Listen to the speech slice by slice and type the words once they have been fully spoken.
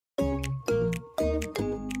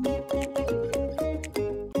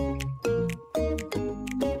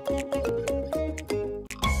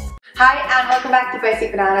Hi and welcome back to Basic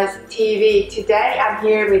Bananas TV. Today I'm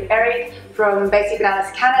here with Erik from Basic Bananas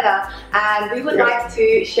Canada, and we would like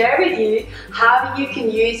to share with you how you can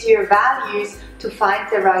use your values to find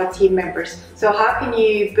the right team members. So how can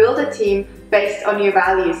you build a team based on your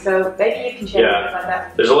values? So maybe you can share a bit about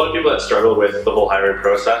that. There's a lot of people that struggle with the whole hiring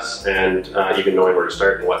process and even knowing where to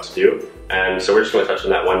start and what to do. And so we're just going to touch on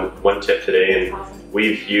that one tip today. And awesome.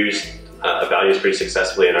 We've used values pretty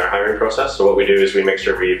successfully in our hiring process. So what we do is we make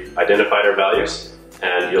sure we've identified our values,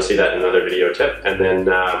 and you'll see that in another video tip. And then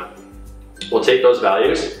we'll take those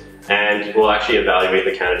values and we'll actually evaluate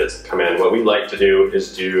the candidates that come in. What we like to do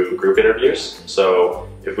is do group interviews. So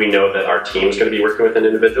if we know that our team's going to be working with an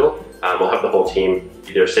individual, we'll have the whole team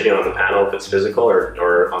either sitting on the panel if it's physical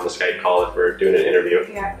or on the Skype call if we're doing an interview.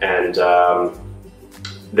 Yeah. And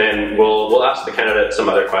then we'll ask the candidate some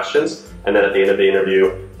other questions, and then at the end of the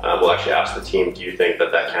interview, we'll actually ask the team, do you think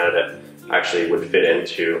that that candidate actually would fit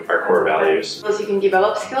into our core values? You can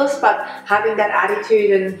develop skills, but having that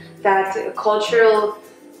attitude and that cultural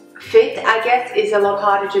fit, I guess, is a lot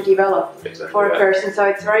harder to develop for a person. So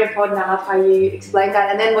it's very important to have how you explain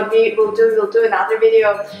that. And then what we will do, we'll do another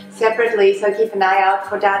video separately, so keep an eye out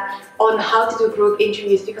for that, on how to do group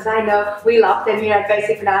interviews, because I know we love them here at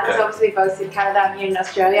Basic Bananas, obviously both in Canada and here in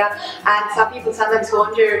Australia. And some people sometimes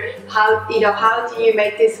wonder how, how do you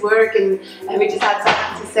make this work? And we just had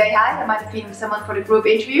someone to say hi. There might have been someone for the group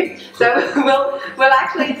interview. So we'll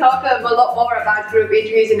actually talk a lot more about group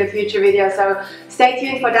interviews in a future video. So stay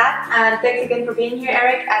tuned for that. And thanks again for being here,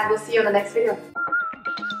 Erik, and we'll see you on the next video.